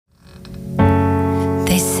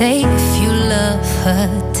say if you love her,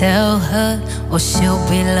 tell her, or she'll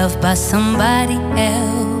be loved by somebody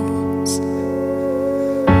else.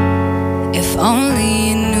 If only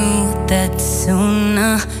you knew that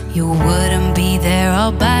sooner, you wouldn't be there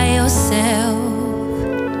all by yourself.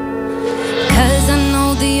 'Cause I know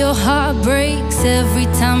that your heart breaks every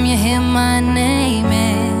time you hear my name.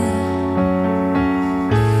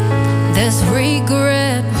 There's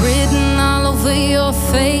regret written all over your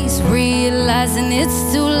face, realizing it's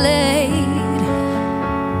too late.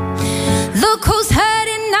 Look who's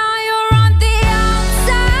hurting now, you're on the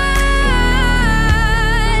outside,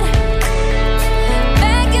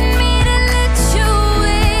 begging me to let you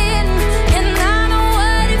in, and I know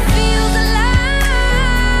what it feels like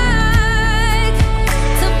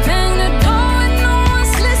to bang the door and no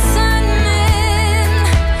one's listening.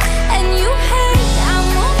 And you hate, I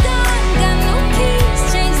moved on, got new keys,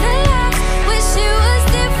 changed the locks, wish it was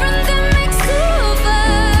different, that makes two of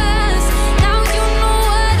us. Now you know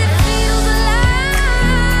what it feels like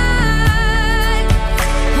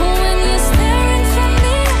when you're staring from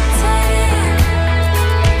the outside in.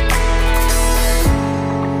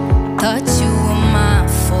 Thought you were mine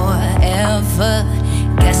forever,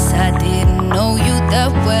 guess I didn't know you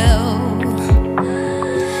that well.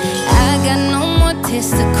 I got no more tears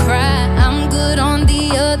to cry, I'm good on the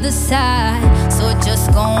other side, so just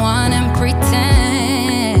go on and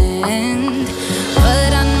pretend.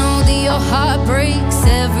 But I know that your heart breaks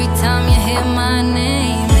every time you hear my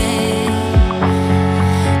name.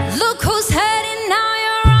 Look who's hurting now,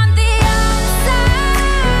 you're on the outside,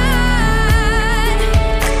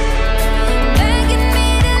 begging me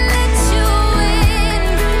to let you in,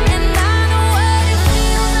 and I know what it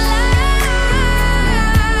feels like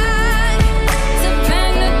to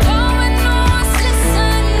bang the door when no one's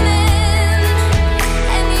listening.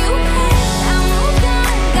 And you hate, I moved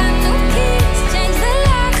on, got new keys, changed the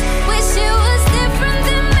locks, wish it was different,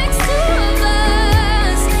 that makes two of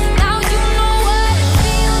us. Now you know what it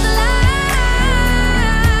feels like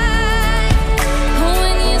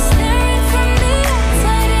when you're staring from the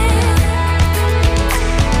outside in.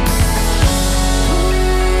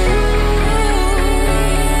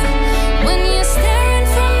 When you're staring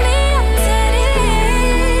from the outside in.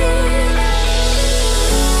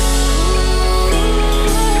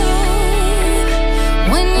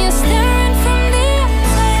 When you're staring from the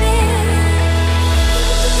outside in.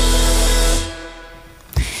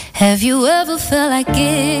 Have you ever felt like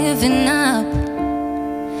giving up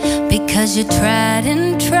because you tried and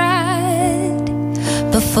tried,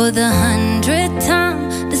 but for the 100th time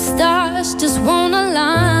the stars just won't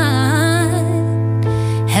align?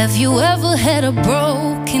 Have you ever had a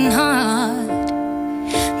broken heart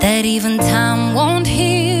that even time won't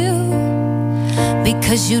heal,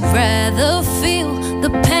 because you'd rather feel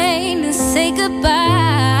the pain and say goodbye?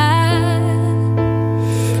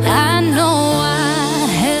 I know I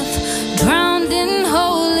have drowned in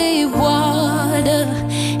holy water,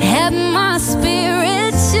 had my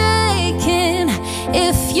spirit shaken.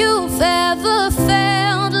 If you've ever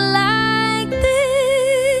felt like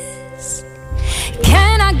this,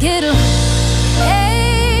 can I get a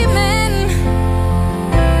amen?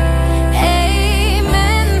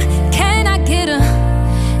 Amen. Can I get a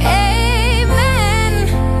amen?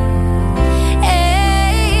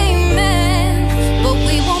 Amen. But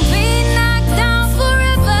we won't be knocked down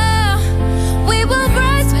forever, we will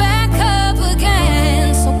rise back up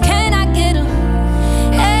again. So can I get a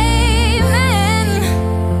amen?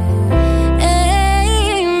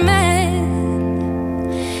 Amen.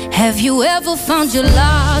 Have you ever found you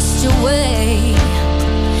lost your way,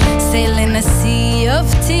 sailing a sea of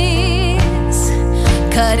tears,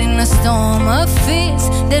 caught in a storm of fears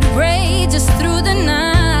that rages through the night?